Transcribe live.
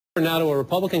Now to a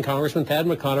Republican Congressman, Thad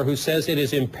McCotter, who says it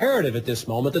is imperative at this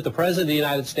moment that the President of the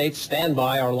United States stand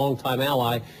by our longtime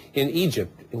ally in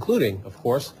Egypt, including, of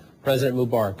course, President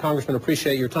Mubarak. Congressman,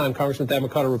 appreciate your time. Congressman Thad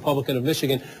McCotter, Republican of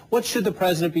Michigan. What should the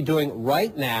President be doing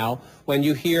right now when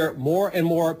you hear more and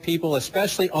more people,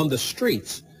 especially on the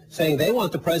streets, saying they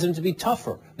want the President to be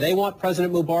tougher? They want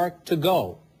President Mubarak to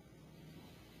go.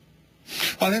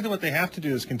 Well, I think that what they have to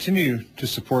do is continue to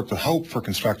support the hope for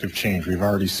constructive change. We've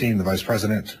already seen the Vice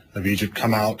President of Egypt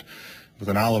come out with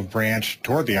an olive branch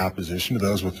toward the opposition, to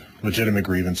those with legitimate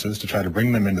grievances, to try to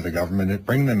bring them into the government,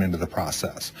 bring them into the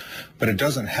process. But it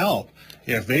doesn't help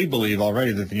if they believe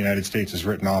already that the United States has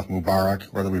written off Mubarak,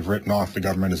 or that we've written off the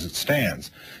government as it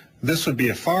stands. This would be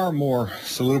a far more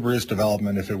salubrious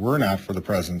development if it were not for the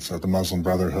presence of the Muslim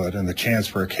Brotherhood and the chance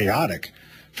for a chaotic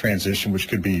transition which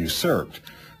could be usurped.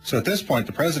 So at this point,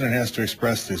 the President has to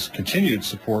express his continued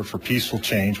support for peaceful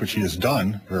change, which he has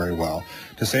done very well,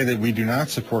 to say that we do not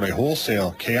support a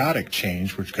wholesale chaotic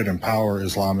change which could empower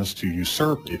Islamists to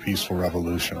usurp a peaceful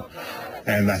revolution.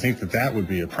 And I think that that would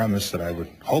be a premise that I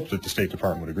would hope that the State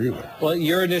Department would agree with. Well,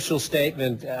 your initial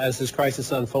statement as this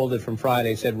crisis unfolded from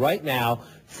Friday said, right now,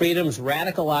 freedom's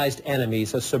radicalized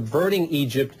enemies are subverting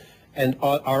Egypt and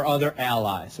our other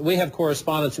allies. We have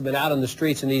correspondents who've been out on the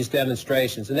streets in these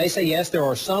demonstrations, and they say, yes, there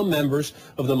are some members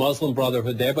of the Muslim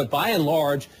Brotherhood there, but by and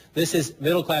large, this is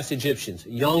middle-class Egyptians,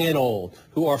 young and old,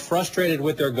 who are frustrated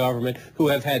with their government, who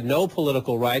have had no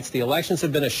political rights. The elections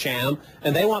have been a sham,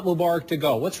 and they want Mubarak to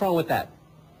go. What's wrong with that?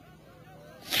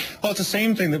 Well, it's the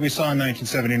same thing that we saw in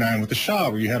 1979 with the Shah,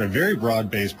 where you had a very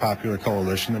broad-based popular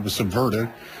coalition that was subverted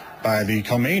by the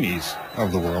Khomeinis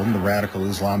of the world and the radical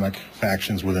Islamic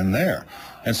factions within there.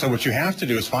 And so what you have to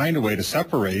do is find a way to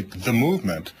separate the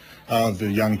movement of the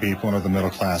young people and of the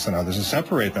middle class and others, and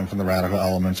separate them from the radical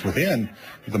elements within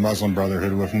the Muslim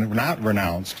Brotherhood who have not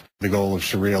renounced the goal of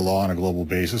Sharia law on a global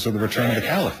basis, or the return of the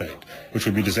caliphate, which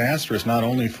would be disastrous not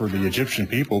only for the Egyptian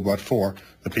people, but for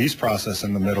the peace process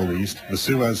in the Middle East, the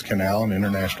Suez Canal and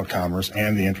international commerce,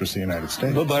 and the interests of the United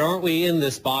States. But aren't we in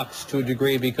this box to a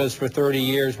degree because for 30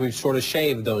 years we've sort of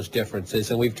shaved those differences,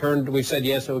 and we've said,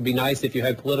 yes, it would be nice if you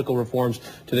had political reforms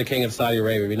to the King of Saudi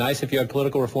Arabia. It would be nice if you had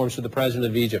political reforms to the President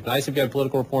of Egypt. Nice if you had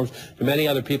political reforms to many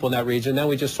other people in that region. Then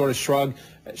we just sort of shrug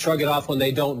it off when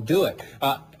they don't do it.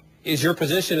 Is your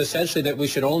position essentially that we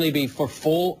should only be for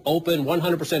full, open,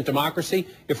 100% democracy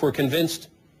if we're convinced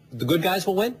the good guys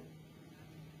will win?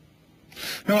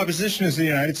 No, our position is the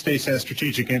United States has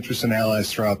strategic interests and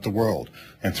allies throughout the world.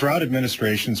 And throughout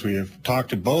administrations, we have talked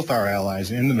to both our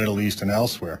allies in the Middle East and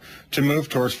elsewhere to move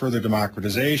towards further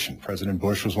democratization. President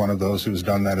Bush was one of those who has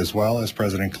done that, as well as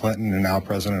President Clinton and now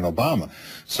President Obama.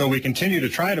 So we continue to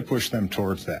try to push them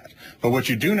towards that. But what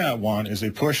you do not want is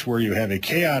a push where you have a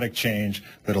chaotic change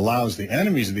that allows the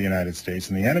enemies of the United States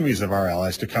and the enemies of our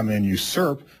allies to come in,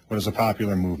 usurp what is a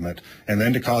popular movement, and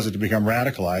then to cause it to become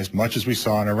radicalized, much as we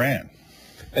saw in Iran.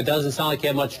 It doesn't sound like you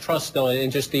have much trust, though, in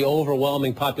just the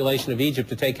overwhelming population of Egypt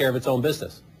to take care of its own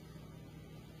business.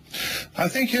 I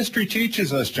think history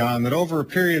teaches us, John, that over a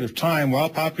period of time, while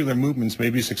popular movements may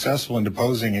be successful in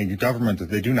deposing a government that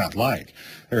they do not like,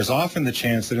 there is often the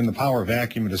chance that in the power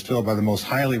vacuum it is filled by the most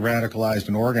highly radicalized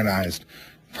and organized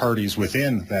parties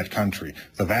within that country.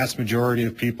 The vast majority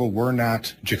of people were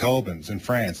not Jacobins in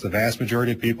France. The vast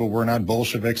majority of people were not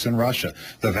Bolsheviks in Russia.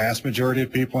 The vast majority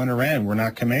of people in Iran were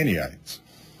not Khomeiniites.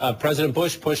 President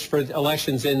Bush pushed for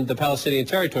elections in the Palestinian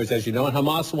territories, as you know, and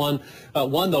Hamas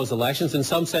won those elections, and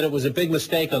some said it was a big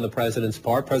mistake on the president's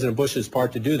part, President Bush's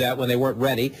part, to do that when they weren't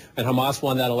ready, and Hamas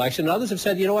won that election. And others have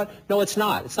said, you know what, no, it's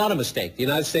not. It's not a mistake. The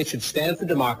United States should stand for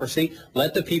democracy,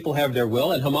 let the people have their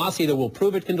will, and Hamas either will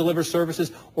prove it can deliver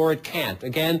services or it can't.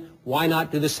 Again, why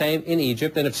not do the same in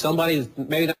Egypt? And if somebody,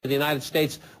 maybe not the United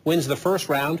States, wins the first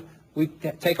round, we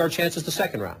take our chances the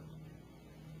second round.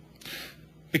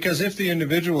 Because if the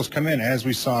individuals come in, as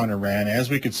we saw in Iran, as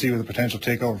we could see with the potential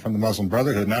takeover from the Muslim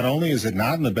Brotherhood, not only is it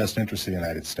not in the best interest of the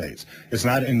United States, it's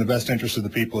not in the best interest of the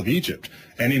people of Egypt,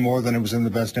 any more than it was in the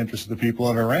best interest of the people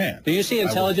of Iran. Do you see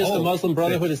intelligence the Muslim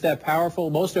Brotherhood is that powerful?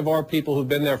 Most of our people who've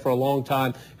been there for a long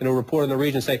time and who report in the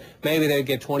region say maybe they'd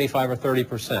get 25 or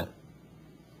 30%.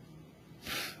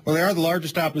 Well, they are the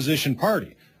largest opposition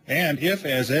party. And if,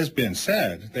 as has been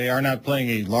said, they are not playing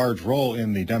a large role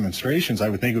in the demonstrations, I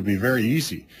would think it would be very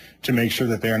easy to make sure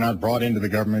that they are not brought into the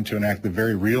government to enact the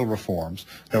very real reforms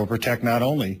that will protect not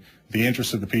only the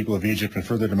interests of the people of Egypt and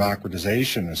further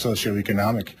democratization and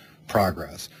socioeconomic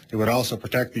progress. It would also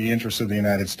protect the interests of the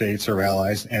United States, our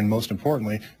allies, and most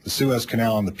importantly, the Suez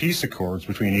Canal and the peace accords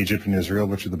between Egypt and Israel,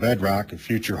 which are the bedrock of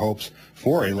future hopes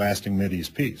for a lasting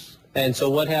Mideast peace. And so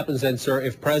what happens then, sir,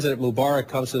 if President Mubarak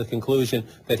comes to the conclusion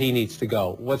that he needs to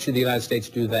go? What should the United States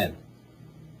do then?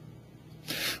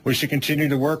 We should continue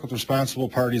to work with responsible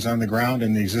parties on the ground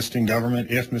in the existing government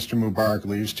if Mr. Mubarak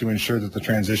leaves to ensure that the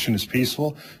transition is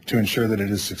peaceful, to ensure that it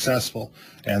is successful.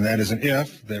 And that is an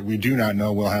if that we do not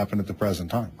know will happen at the present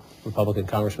time. Republican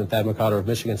Congressman Thad McCotter of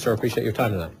Michigan, sir, appreciate your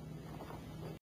time tonight.